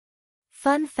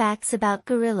Fun facts about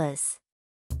gorillas.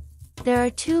 There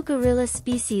are two gorilla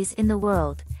species in the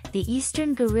world, the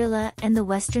eastern gorilla and the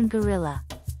western gorilla.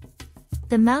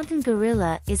 The mountain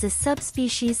gorilla is a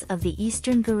subspecies of the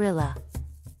eastern gorilla.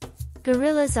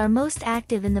 Gorillas are most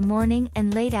active in the morning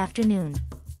and late afternoon.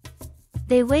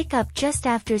 They wake up just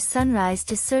after sunrise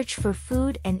to search for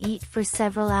food and eat for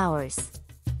several hours.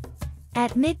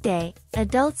 At midday,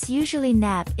 adults usually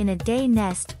nap in a day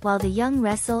nest while the young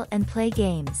wrestle and play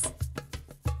games.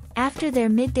 After their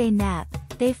midday nap,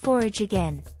 they forage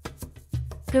again.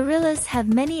 Gorillas have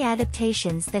many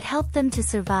adaptations that help them to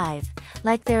survive,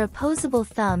 like their opposable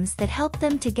thumbs that help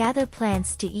them to gather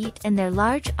plants to eat and their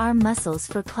large arm muscles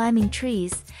for climbing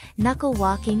trees, knuckle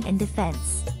walking and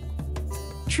defense.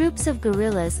 Troops of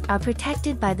gorillas are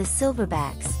protected by the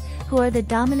silverbacks, who are the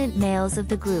dominant males of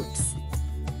the groups.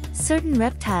 Certain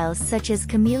reptiles such as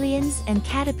chameleons and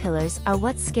caterpillars are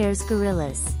what scares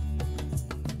gorillas.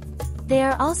 They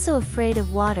are also afraid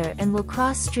of water and will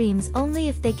cross streams only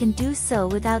if they can do so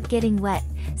without getting wet,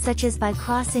 such as by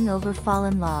crossing over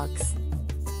fallen logs.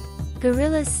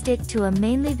 Gorillas stick to a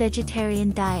mainly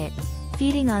vegetarian diet,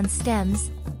 feeding on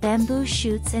stems, bamboo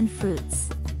shoots and fruits.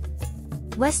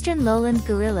 Western lowland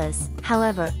gorillas,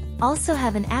 however, also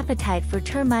have an appetite for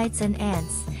termites and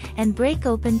ants, and break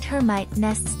open termite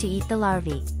nests to eat the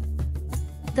larvae.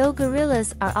 Though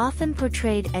gorillas are often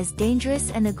portrayed as dangerous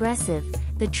and aggressive,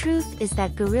 the truth is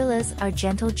that gorillas are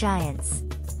gentle giants.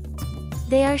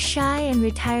 They are shy and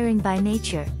retiring by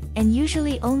nature, and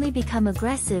usually only become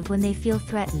aggressive when they feel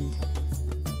threatened.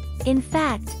 In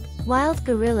fact, wild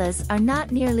gorillas are not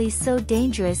nearly so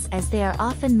dangerous as they are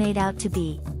often made out to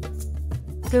be.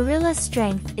 Gorilla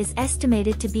strength is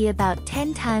estimated to be about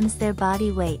 10 times their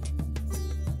body weight.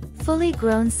 Fully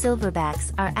grown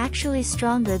silverbacks are actually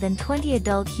stronger than 20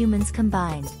 adult humans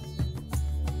combined.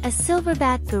 A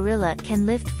silverback gorilla can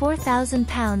lift 4,000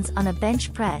 pounds on a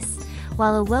bench press,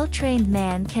 while a well-trained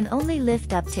man can only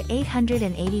lift up to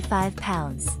 885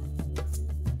 pounds.